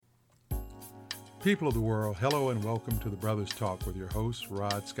People of the world, hello and welcome to the Brothers Talk with your hosts,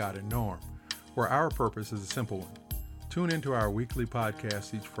 Rod, Scott, and Norm, where our purpose is a simple one. Tune into our weekly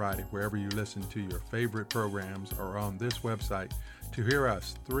podcast each Friday wherever you listen to your favorite programs or on this website to hear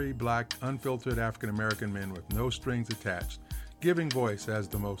us, three black, unfiltered African-American men with no strings attached, giving voice as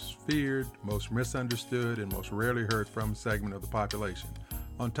the most feared, most misunderstood, and most rarely heard from segment of the population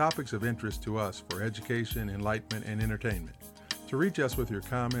on topics of interest to us for education, enlightenment, and entertainment. To reach us with your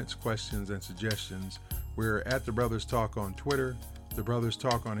comments, questions, and suggestions, we're at The Brothers Talk on Twitter, The Brothers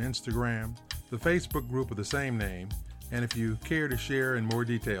Talk on Instagram, the Facebook group of the same name, and if you care to share in more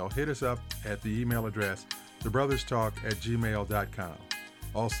detail, hit us up at the email address, thebrotherstalk@gmail.com.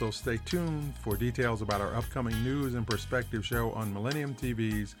 Also, stay tuned for details about our upcoming News and Perspective show on Millennium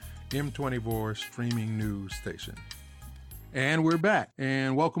TV's M24 streaming news station. And we're back,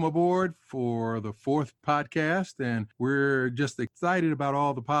 and welcome aboard for the fourth podcast. And we're just excited about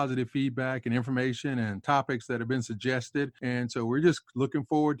all the positive feedback and information and topics that have been suggested. And so we're just looking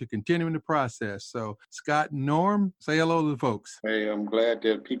forward to continuing the process. So Scott and Norm, say hello to the folks. Hey, I'm glad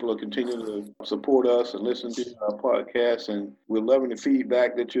that people are continuing to support us and listen to our podcast. And we're loving the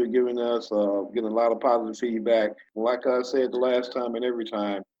feedback that you're giving us, getting a lot of positive feedback. Like I said the last time and every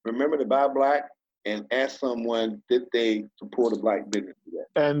time, remember to buy black and ask someone, did they support a black business today?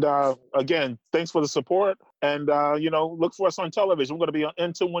 And again, thanks for the support. And, look for us on television. We're going to be on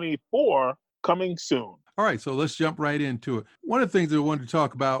N24 coming soon. All right, so let's jump right into it. One of the things that I wanted to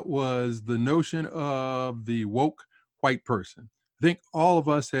talk about was the notion of the woke white person. I think all of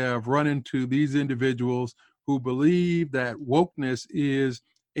us have run into these individuals who believe that wokeness is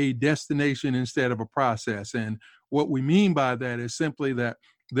a destination instead of a process. And what we mean by that is simply that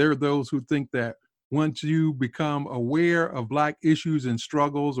there are those who think that once you become aware of black issues and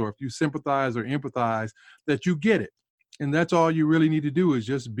struggles, or if you sympathize or empathize, that you get it. And that's all you really need to do is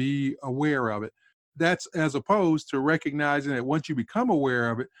just be aware of it. That's as opposed to recognizing that once you become aware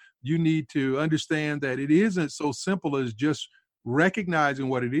of it, you need to understand that it isn't so simple as just recognizing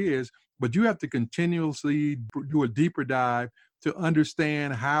what it is, but you have to continuously do a deeper dive to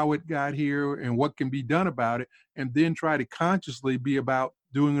understand how it got here and what can be done about it, and then try to consciously be about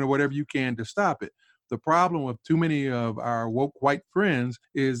doing whatever you can to stop it. The problem with too many of our woke white friends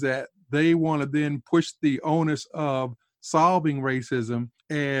is that they want to then push the onus of solving racism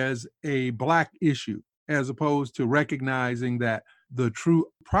as a black issue, as opposed to recognizing that the true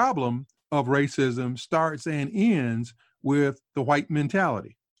problem of racism starts and ends with the white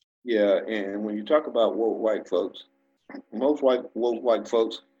mentality. Yeah, and when you talk about woke white folks, most woke white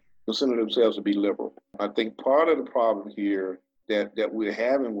folks consider themselves to be liberal. I think part of the problem here that we're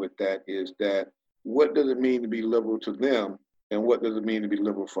having with that is that what does it mean to be liberal to them, and what does it mean to be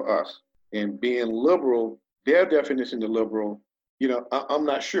liberal for us? And being liberal, their definition of liberal, I'm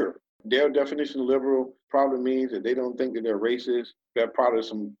not sure. Their definition of liberal probably means that they don't think that they're racist. There are probably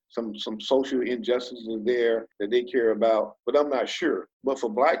some social injustices there that they care about, but I'm not sure. But for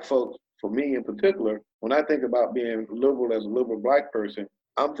black folks, for me in particular, when I think about being liberal as a liberal black person,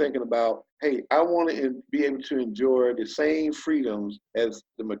 I'm thinking about, hey, I want to be able to enjoy the same freedoms as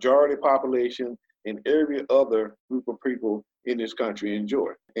the majority population and every other group of people in this country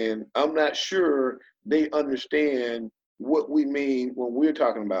enjoy. And I'm not sure they understand what we mean when we're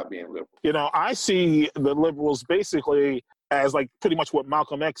talking about being liberal. I see the liberals basically as like pretty much what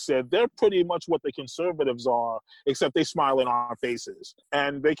Malcolm X said. They're pretty much what the conservatives are, except they smile in our faces.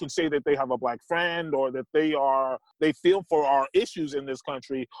 And they can say that they have a black friend or that they feel for our issues in this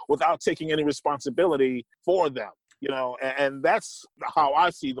country without taking any responsibility for them. And that's how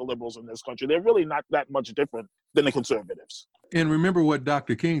I see the liberals in this country. They're really not that much different than the conservatives. And remember what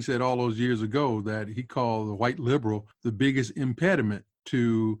Dr. King said all those years ago, that he called the white liberal the biggest impediment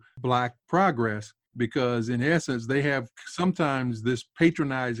to black progress, because in essence, they have sometimes this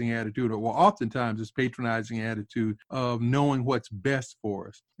patronizing attitude, or oftentimes this patronizing attitude of knowing what's best for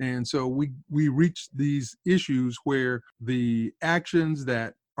us. And so we reach these issues where the actions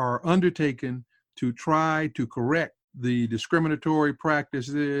that are undertaken to try to correct the discriminatory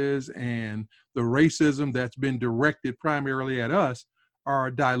practices and the racism that's been directed primarily at us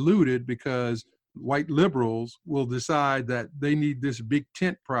are diluted, because white liberals will decide that they need this big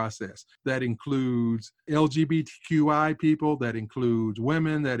tent process that includes LGBTQI people, that includes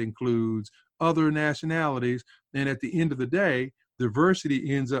women, that includes other nationalities. And at the end of the day, diversity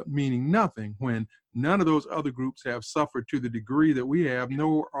ends up meaning nothing when none of those other groups have suffered to the degree that we have,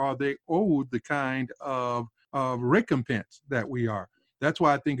 nor are they owed the kind of recompense that we are. That's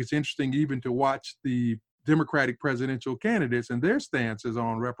why I think it's interesting even to watch the Democratic presidential candidates and their stances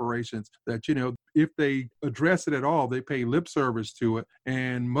on reparations, that, if they address it at all, they pay lip service to it.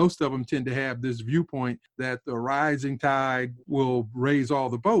 And most of them tend to have this viewpoint that the rising tide will raise all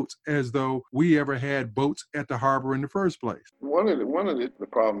the boats, as though we ever had boats at the harbor in the first place. One of the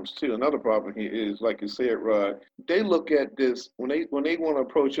problems too, another problem here is, like you said, Rod, they look at this when they want to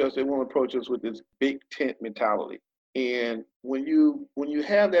approach us, they want to approach us with this big tent mentality. And when you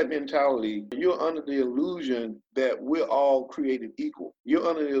have that mentality, you're under the illusion that we're all created equal. You're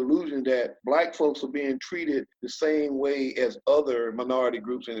under the illusion that Black folks are being treated the same way as other minority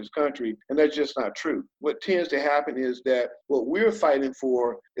groups in this country, and that's just not true. What tends to happen is that what we're fighting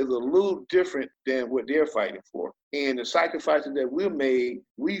for is a little different than what they're fighting for. And the sacrifices that we've made,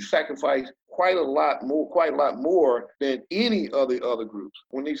 we've sacrificed quite a lot more than any other groups.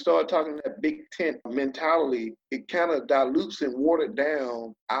 When they start talking that big tent mentality, it kind of dilutes and watered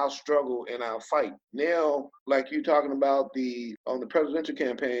down our struggle and our fight. Now, like you're talking about on the presidential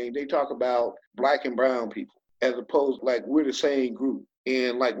campaign, they talk about Black and brown people, as opposed like we're the same group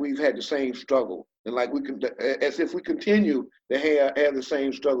and like we've had the same struggle. And like we can, as if we continue to have the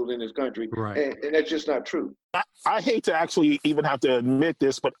same struggles in this country, right. And that's just not true. I hate to actually even have to admit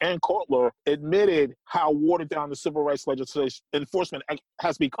this, but Ann Coulter admitted how watered down the civil rights legislation enforcement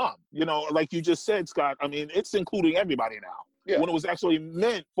has become. You know, like you just said, Scott, I mean, it's including everybody now. Yeah. When it was actually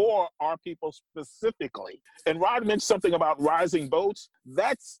meant for our people specifically. And Rod mentioned something about rising boats.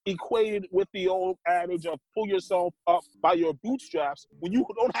 That's equated with the old adage of pull yourself up by your bootstraps when you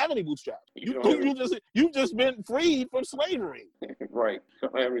don't have any bootstraps. You've just been freed from slavery. Right.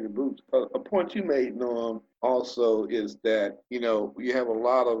 Don't have any boots. A point you made, Norm, also is that, you have a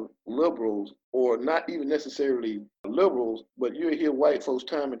lot of liberals, or not even necessarily liberals, but you hear white folks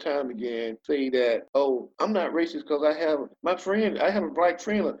time and time again say that, oh, I'm not racist because I have a Black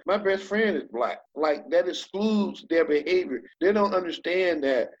friend. My best friend is Black. Like, that excludes their behavior. They don't understand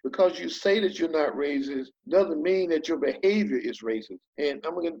that because you say that you're not racist doesn't mean that your behavior is racist. And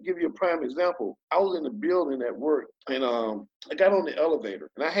I'm going to give you a prime example. I was in the building at work, and I got on the elevator,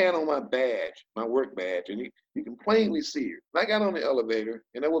 and I had on my badge, my work badge, and you can plainly see her. And I got on the elevator,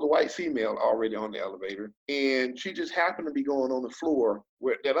 and there was a white female already on the elevator, and she just happened to be going on the floor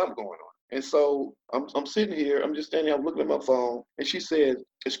that I'm going on. And so I'm sitting here, I'm just standing here, I'm looking at my phone, and she says,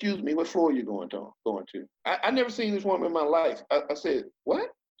 "Excuse me, what floor are you going to?" I never seen this woman in my life. I said, "What?"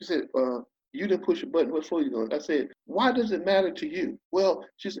 She said, "You didn't push a button. What floor are you going?" I said, "Why does it matter to you?" Well,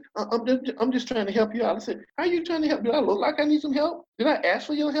 she said, I'm just trying to help you out. I said, "How are you trying to help? Do I look like I need some help? Did I ask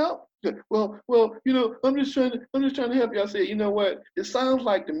for your help?" She said, well, I'm just trying to help you. I said, you know what? It sounds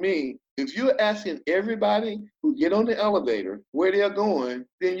like to me, if you're asking everybody who get on the elevator where they're going,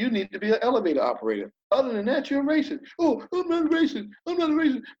 then you need to be an elevator operator. Other than that, you're racist. Oh, I'm not racist.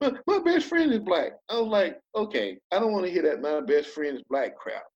 My best friend is Black. I was like, okay, I don't want to hear that my best friend is Black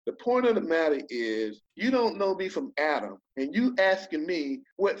crap. The point of the matter is, you don't know me from Adam, and you asking me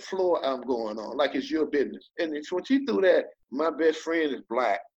what floor I'm going on, like it's your business. And when she threw that, my best friend is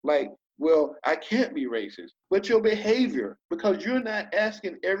Black, like, well, I can't be racist. But your behavior, because you're not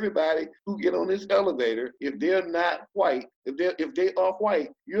asking everybody who get on this elevator if they're not white, if they are white,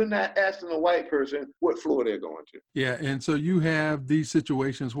 you're not asking a white person what floor they're going to. Yeah, and so you have these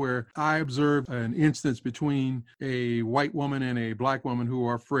situations where I observed an instance between a white woman and a Black woman who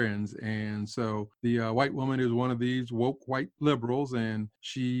are friends. And so the white woman is one of these woke white liberals, and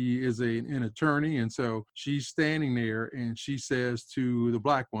she is an attorney. And so she's standing there and she says to the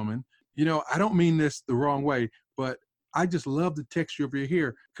Black woman, I don't mean this the wrong way, but I just love the texture of your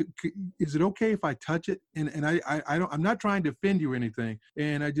hair. Is it okay if I touch it? And I'm not trying to offend you or anything.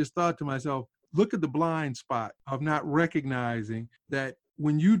 And I just thought to myself, look at the blind spot of not recognizing that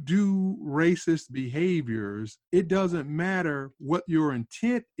when you do racist behaviors, it doesn't matter what your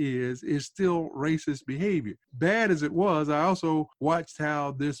intent is, it's still racist behavior. Bad as it was, I also watched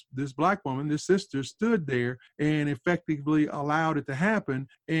how this Black woman, this sister, stood there and effectively allowed it to happen.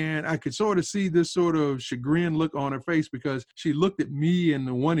 And I could sort of see this sort of chagrin look on her face because she looked at me in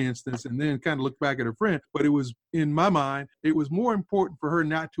the one instance and then kind of looked back at her friend. But it was, in my mind, it was more important for her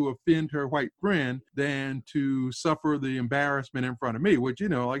not to offend her white friend than to suffer the embarrassment in front of me, which,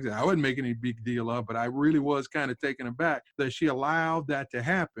 like I said, I wouldn't make any big deal of, but I really was kind of taken aback that she allowed that to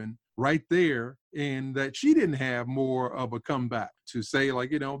happen right there, and that she didn't have more of a comeback to say,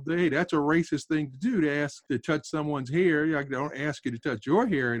 like, hey, that's a racist thing to do, to ask to touch someone's hair. I don't ask you to touch your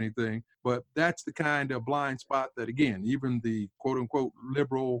hair or anything, but that's the kind of blind spot that, again, even the quote unquote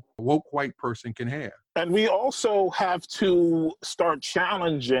liberal woke white person can have. And we also have to start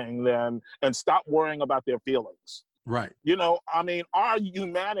challenging them and stop worrying about their feelings. Right. Our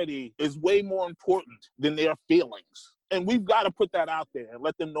humanity is way more important than their feelings. And we've got to put that out there and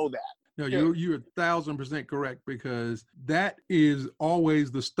let them know that. No, Yeah. you're 1,000% correct, because that is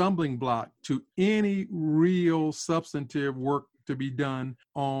always the stumbling block to any real substantive work to be done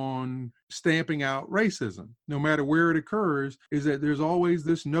on stamping out racism, no matter where it occurs, is that there's always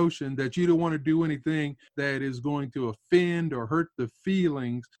this notion that you don't want to do anything that is going to offend or hurt the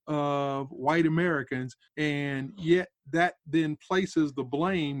feelings of white Americans. And yet that then places the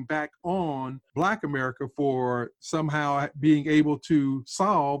blame back on Black America for somehow being able to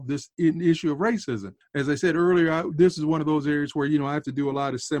solve this issue of racism. As I said earlier, this is one of those areas where, I have to do a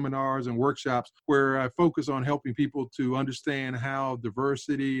lot of seminars and workshops where I focus on helping people to understand how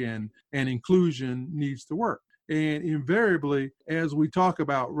diversity and inclusion needs to work. And invariably, as we talk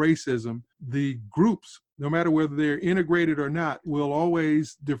about racism, the groups, no matter whether they're integrated or not, will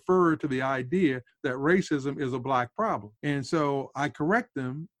always defer to the idea that racism is a Black problem. And so I correct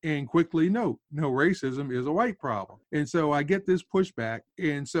them and quickly note, no, racism is a white problem. And so I get this pushback.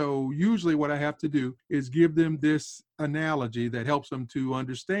 And so usually what I have to do is give them this analogy that helps them to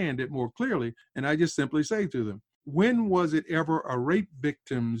understand it more clearly. And I just simply say to them, when was it ever a rape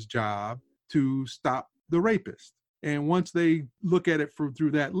victim's job to stop the rapist? And once they look at it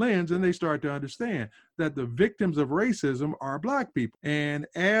through that lens, and they start to understand that the victims of racism are Black people. And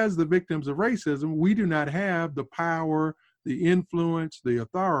as the victims of racism, we do not have the power, the influence, the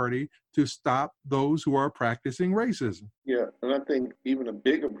authority to stop those who are practicing racism. Yeah, and I think even a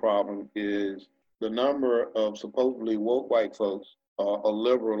bigger problem is the number of supposedly woke white folks, or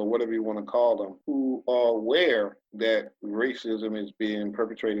liberal, or whatever you want to call them, who are aware that racism is being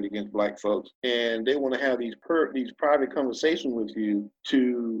perpetrated against Black folks, and they want to have these private conversations with you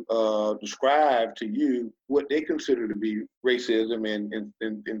to describe to you what they consider to be racism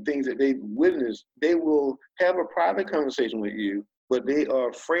and things that they've witnessed. They will have a private conversation with you, but they are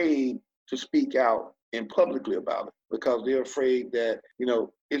afraid to speak out and publicly about it because they're afraid that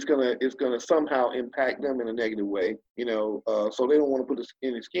it's gonna somehow impact them in a negative way. So they don't want to put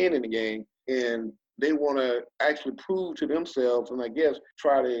any skin in the game, and they want to actually prove to themselves, and I guess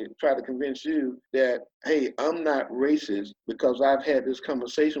try to convince you that, hey, I'm not racist because I've had this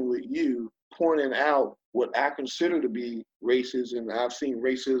conversation with you, pointing out what I consider to be racist, and I've seen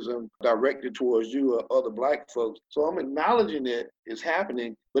racism directed towards you or other Black folks. So I'm acknowledging it is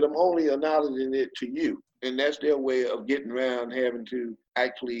happening, but I'm only acknowledging it to you. And that's their way of getting around having to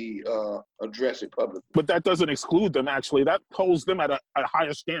actually address it publicly. But that doesn't exclude them, actually. That holds them at a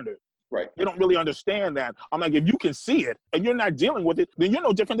higher standard. Right. They don't really understand that. I'm like, if you can see it and you're not dealing with it, then you're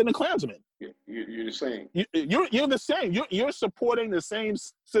no different than a Klansman. You're the same. You're the same. You're supporting the same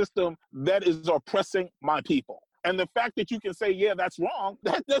system that is oppressing my people. And the fact that you can say, yeah, that's wrong,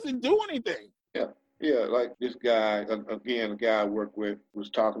 that doesn't do anything. Yeah, like this guy, again, a guy I work with we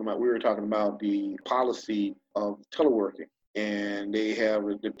were talking about the policy of teleworking. And they have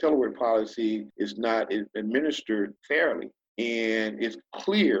the telework policy is not administered fairly. And it's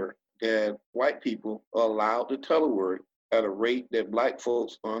clear that white people are allowed to telework at a rate that Black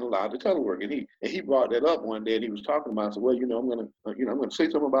folks aren't allowed to telework. And he brought that up one day, and he was talking about, I said, well, I'm gonna say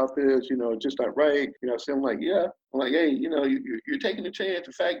something about this, it's just not right. So I'm like, yeah. I'm like, hey, you're taking a chance.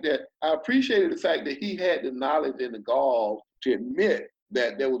 The fact that I appreciated the fact that he had the knowledge and the gall to admit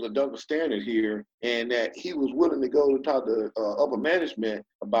that there was a double standard here, and that he was willing to go to talk to upper management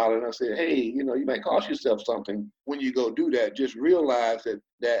about it. And I said, hey, you might cost yourself something when you go do that. Just realize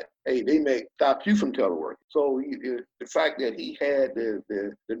that hey, they may stop you from teleworking. So the fact that he had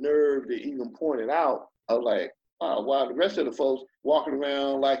the nerve to even point it out, I was like, wow, while the rest of the folks walking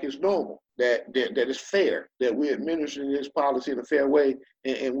around like it's normal, that it's fair, that we're administering this policy in a fair way,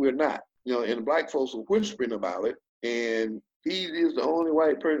 and we're not. And the Black folks are whispering about it, and he is the only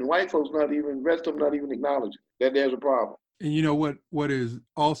white person. White folks rest of them not even acknowledging that there's a problem. And what is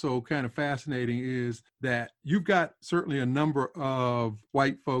also kind of fascinating is that you've got certainly a number of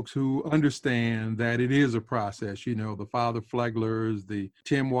white folks who understand that it is a process. The Father Fleglers, the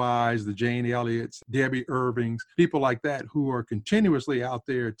Tim Wise, the Jane Elliots, Debbie Irvings, people like that who are continuously out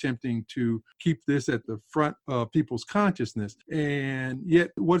there attempting to keep this at the front of people's consciousness. And yet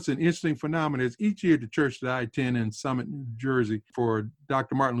what's an interesting phenomenon is each year at the church that I attend in Summit, New Jersey for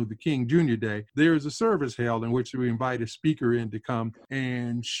Dr. Martin Luther King Jr. Day, there is a service held in which we invite a speaker in to come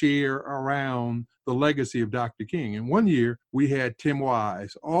and share around the legacy of Dr. King. And one year we had Tim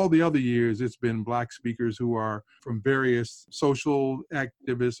Wise. All the other years it's been Black speakers who are from various social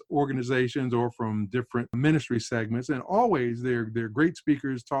activist organizations or from different ministry segments. And always they're great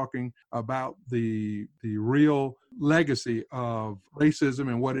speakers talking about the real legacy of racism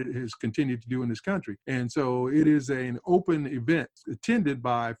and what it has continued to do in this country. And so it is an open event attended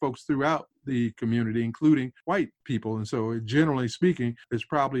by folks throughout the community, including white people. And so generally speaking, it's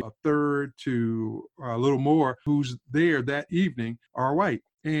probably a third to a little more who's there that evening are white.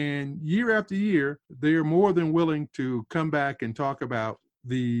 And year after year, they're more than willing to come back and talk about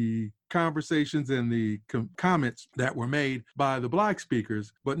the conversations and the comments that were made by the Black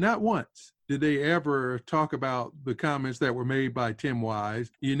speakers, but not once did they ever talk about the comments that were made by Tim Wise.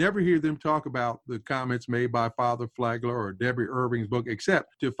 You never hear them talk about the comments made by Father Flagler or Debbie Irving's book,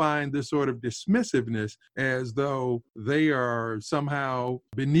 except to find this sort of dismissiveness as though they are somehow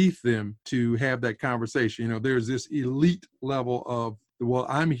beneath them to have that conversation. You know, there's this elite level of, well,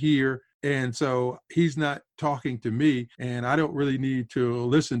 I'm here, and so he's not talking to me, and I don't really need to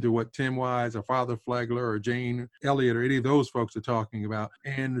listen to what Tim Wise or Father Flagler or Jane Elliott or any of those folks are talking about.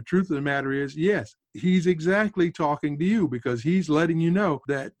 And the truth of the matter is, yes, he's exactly talking to you because he's letting you know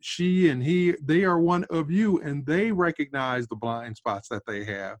that she and they are one of you, and they recognize the blind spots that they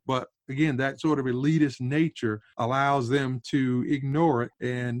have. But again, that sort of elitist nature allows them to ignore it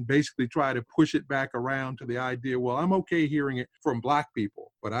and basically try to push it back around to the idea, well, I'm okay hearing it from Black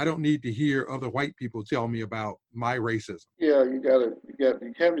people, but I don't need to hear other white people tell me about my racism. Yeah, you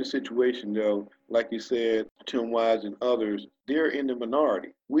have the situation though, like you said, Tim Wise and others, they're in the minority.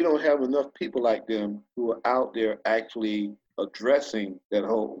 We don't have enough people like them who are out there actually addressing that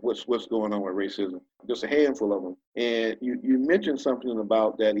whole what's going on with racism. Just a handful of them. And you mentioned something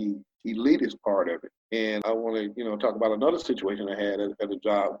about that elitist part of it. And I want to, talk about another situation I had at a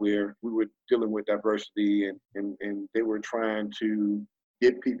job where we were dealing with diversity and they were trying to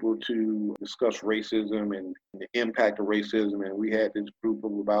get people to discuss racism and the impact of racism. And we had this group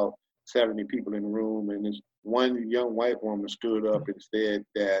of about 70 people in the room. And this one young white woman stood up and said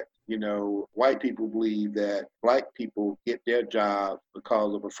that, white people believe that Black people get their jobs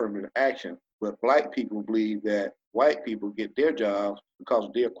because of affirmative action, but Black people believe that white people get their jobs because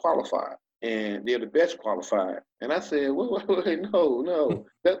they're qualified and they're the best qualified. And I said, wait, no,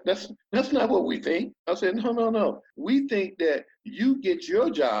 that's not what we think. I said, no. We think that you get your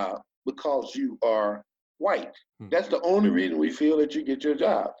job because you are white. That's the only reason we feel that you get your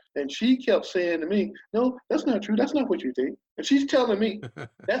job. And she kept saying to me, no, that's not true. That's not what you think. And she's telling me,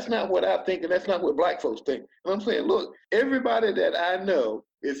 that's not what I think, and that's not what Black folks think. And I'm saying, look, everybody that I know,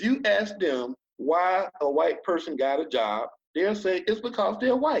 if you ask them why a white person got a job, they'll say it's because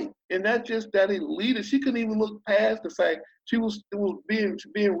they're white. And that's just that elitist. She couldn't even look past the fact she was being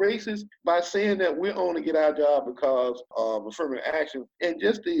racist by saying that we only get our job because of affirmative action. And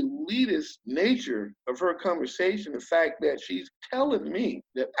just the elitist nature of her conversation, the fact that she's telling me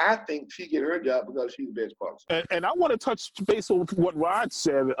that I think she get her job because she's the best qualified. And I want to touch base on what Rod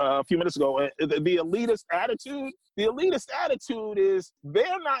said a few minutes ago. The elitist attitude. The elitist attitude is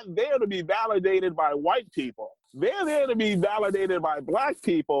they're not there to be validated by white people. They're there to be validated by Black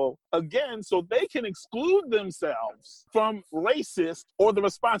people, again, so they can exclude themselves from racist or the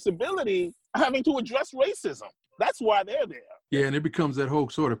responsibility of having to address racism. That's why they're there. Yeah, and it becomes that whole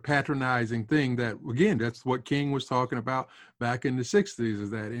sort of patronizing thing that, again, that's what King was talking about back in the 60s, is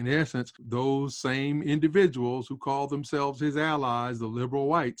that, in essence, those same individuals who called themselves his allies, the liberal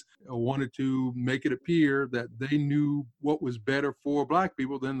whites, wanted to make it appear that they knew what was better for Black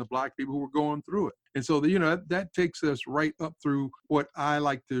people than the Black people who were going through it. And so, that takes us right up through what I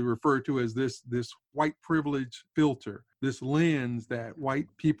like to refer to as this white privilege filter, this lens that white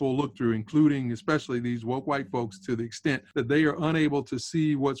people look through, including especially these woke white folks, to the extent that they are unable to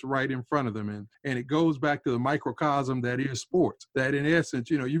see what's right in front of them. And it goes back to the microcosm that is sports, that in essence,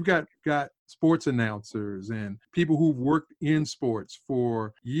 you've got sports announcers and people who've worked in sports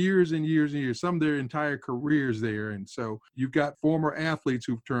for years and years and years, some of their entire careers there. And so you've got former athletes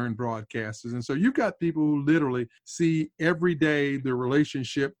who've turned broadcasters. And so you've got people who literally see every day the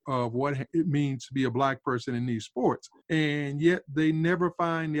relationship of what it means to be a Black person in these sports. And yet they never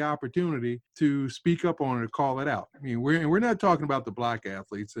find the opportunity to speak up on it or call it out. I mean, we're not talking about the Black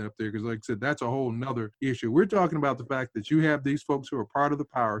athletes up there, because like I said, that's a whole nother issue. We're talking about the fact that you have these folks who are part of the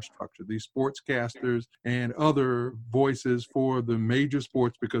power structure, these sportscasters and other voices for the major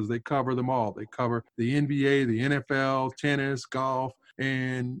sports, because they cover them all. They cover the NBA, the NFL, tennis, golf,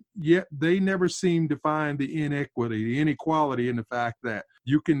 and yet they never seem to find the inequality in the fact that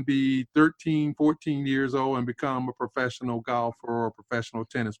you can be 13, 14 years old and become a professional golfer or a professional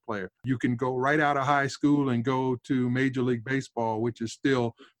tennis player. You can go right out of high school and go to Major League Baseball, which is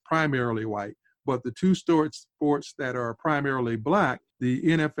still primarily white. But the two sports sports that are primarily black, the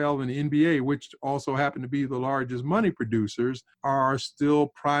NFL and the NBA, which also happen to be the largest money producers, are still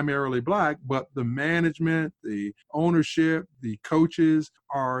primarily black, but the management, the ownership, the coaches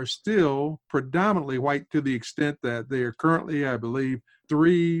are still predominantly white to the extent that they are currently, I believe,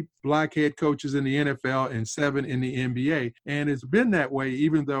 3 black head coaches in the NFL and 7 in the NBA. And it's been that way,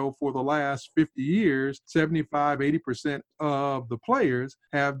 even though for the last 50 years, 75, 80% of the players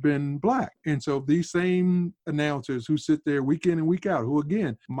have been black. And so these same announcers who sit there week in and week out, who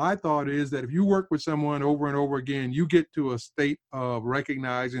again, my thought is that if you work with someone over and over again, you get to a state of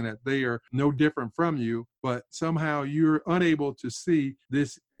recognizing that they are no different from you, but somehow you're unable to see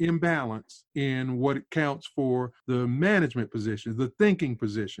this imbalance in what it counts for the management positions, the thinking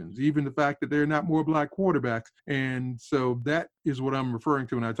positions, even the fact that there are not more black quarterbacks. And so that is what I'm referring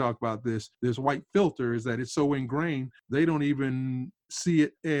to when I talk about this white filter, is that it's so ingrained, they don't even see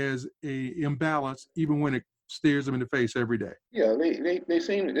it as a imbalance, even when it stares them in the face every day. Yeah, they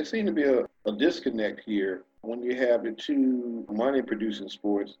seem to be a disconnect here when you have the 2 money producing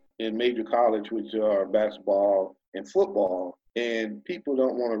sports in major college, which are basketball and football. And people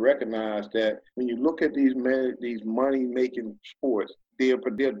don't want to recognize that when you look at these money making sports,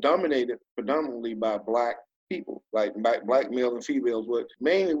 they're dominated predominantly by black people, like black males and females. But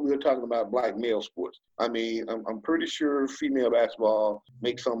mainly we're talking about black male sports. I mean, I'm pretty sure female basketball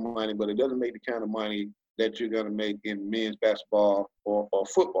makes some money, but it doesn't make the kind of money that you're going to make in men's basketball or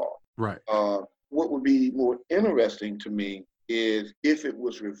football. Right. What would be more interesting to me is if it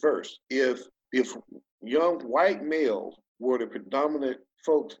was reversed. If young white males were the predominant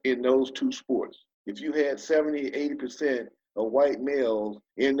folks in those 2 sports, if you had 70, 80% of white males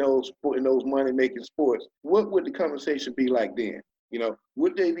in those money-making sports, what would the conversation be like then? You know,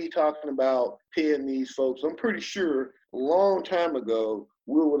 would they be talking about paying these folks? I'm pretty sure a long time ago,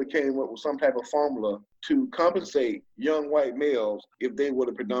 we would have came up with some type of formula to compensate young white males if they were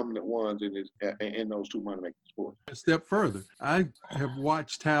the predominant ones in those 2 money-making sports. A step further, I have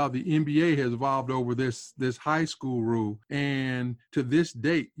watched how the NBA has evolved over this high school rule, and to this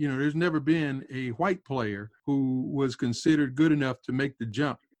date, there's never been a white player who was considered good enough to make the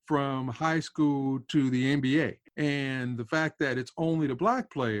jump from high school to the NBA. And the fact that it's only the black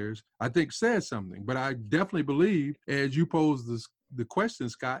players, I think, says something. But I definitely believe, as you pose the question,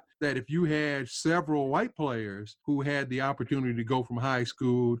 Scott, that if you had several white players who had the opportunity to go from high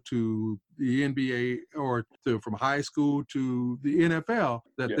school to the NBA or from high school to the NFL,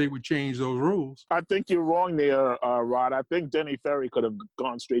 that they would change those rules. I think you're wrong there, Rod. I think Danny Ferry could have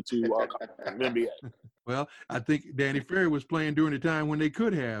gone straight to NBA. Well, I think Danny Ferry was playing during the time when they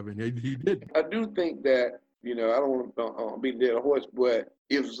could have, and he didn't. I do think that, I don't want to beat the dead horse, but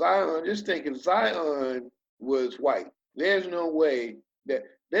if Zion was white, there's no way that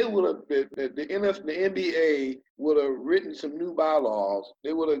they would have, the NBA would have written some new bylaws.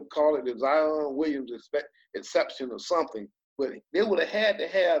 They would have called it the Zion Williams exception or something, but they would have had to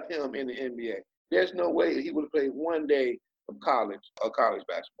have him in the NBA. There's no way he would have played one day of college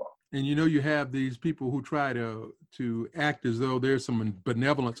basketball. And you have these people who try to act as though there's some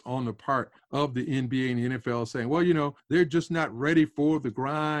benevolence on the part of the NBA and the NFL saying, well, they're just not ready for the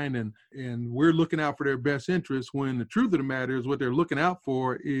grind and we're looking out for their best interests, when the truth of the matter is what they're looking out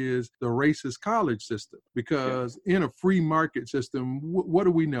for is the racist college system. Because in a free market system, what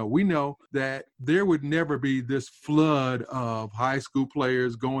do we know? We know that there would never be this flood of high school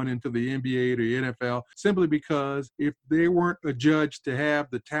players going into the NBA or the NFL, simply because if they weren't adjudged to have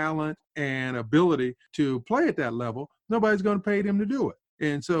the talent and ability to play at that level, nobody's going to pay them to do it.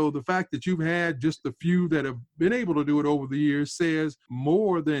 And so the fact that you've had just a few that have been able to do it over the years says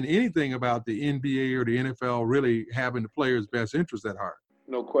more than anything about the NBA or the NFL really having the players' best interest at heart.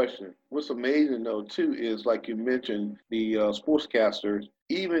 No question. What's amazing, though, too, is like you mentioned, the sportscasters.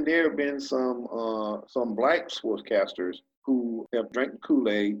 Even there have been some black sportscasters who have drank the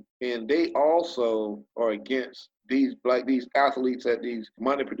Kool-Aid, and they also are against these athletes at these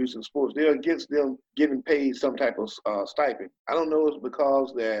money-producing sports. They're against them getting paid some type of stipend. I don't know if it's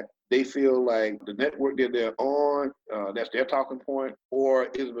because that they feel like the network that they're on, that's their talking point, or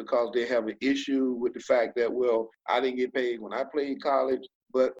is it because they have an issue with the fact that, well, I didn't get paid when I played college.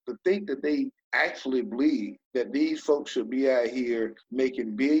 But to think that they actually believe that these folks should be out here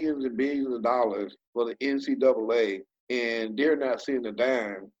making billions and billions of dollars for the NCAA, and they're not seeing a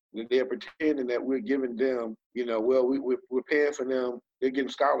dime, they're pretending that we're giving them Well, we're paying for them. They're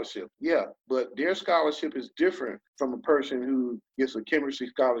getting scholarship. Yeah, but their scholarship is different from a person who gets a chemistry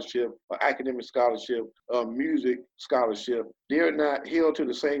scholarship, or academic scholarship, or music scholarship. They're not held to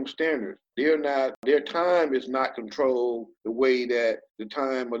the same standards. Their time is not controlled the way that the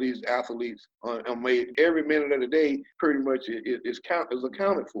time of these athletes are made. Every minute of the day pretty much is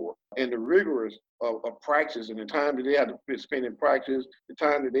accounted for. And the rigorous of practice and the time that they have to spend in practice, the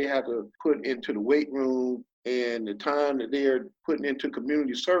time that they have to put into the weight room, and the time that they're putting into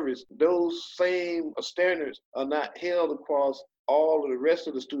community service, those same standards are not held across all of the rest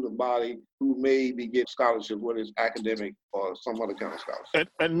of the student body who may be getting scholarships, whether it's academic or some other kind of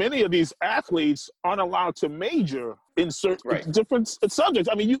scholarship. And many of these athletes aren't allowed to major in certain different subjects.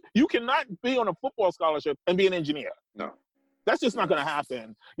 I mean, you cannot be on a football scholarship and be an engineer. No. That's just not going to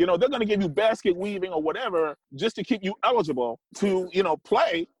happen. They're going to give you basket weaving or whatever just to keep you eligible to,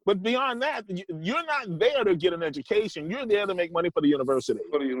 play. But beyond that, you're not there to get an education. You're there to make money for the university.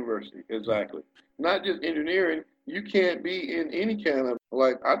 For the university, exactly. Not just engineering. You can't be in any kind of,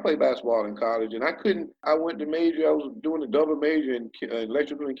 like, I played basketball in college, and I went to major, I was doing a double major in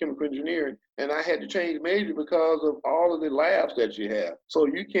electrical and chemical engineering, and I had to change major because of all of the labs that you have. So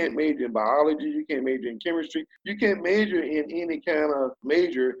you can't major in biology, you can't major in chemistry, you can't major in any kind of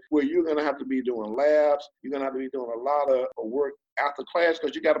major where you're going to have to be doing labs, you're going to have to be doing a lot of work after class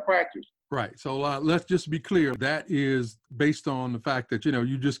because you got to practice. Right. So let's just be clear. That is based on the fact that,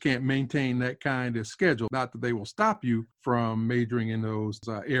 you just can't maintain that kind of schedule. Not that they will stop you from majoring in those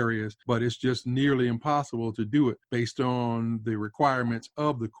areas, but it's just nearly impossible to do it based on the requirements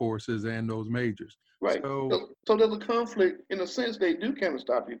of the courses and those majors. Right. So there's a conflict. In a sense, they do kind of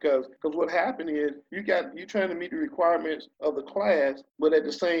stop you because what happened is you're trying to meet the requirements of the class, but at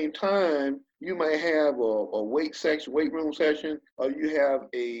the same time, you may have a weight room session, or you have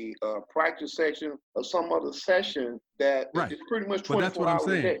a practice section, or some other session that is pretty much 24 hours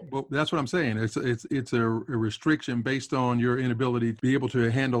a day. But that's what I'm saying. It's a restriction based on your inability to be able to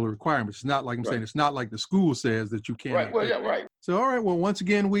handle the requirements. It's not like I'm saying. It's not like the school says that you can't. Right. Well, yeah, right. So, all right. Well, once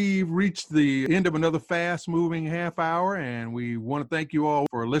again, we've reached the end of another fast-moving half hour, and we want to thank you all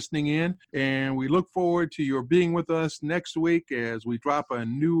for listening in. And we look forward to your being with us next week as we drop a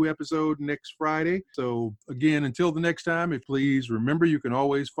new episode next Friday. So, again, until the next time, please remember you can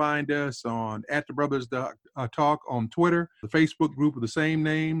always find us on @thebrothers.talk on Twitter, the Facebook group of the same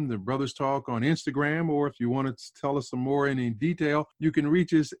name, The Brothers Talk on Instagram, or if you want to tell us some more in detail, you can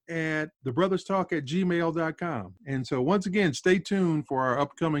reach us at thebrotherstalk@gmail.com. And so, once again, stay tuned for our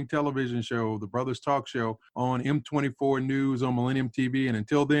upcoming television show, The Brothers Talk Show, on M24 News on Millennium TV. And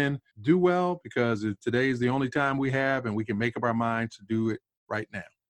until then, do well, because today is the only time we have, and we can make up our minds to do it right now.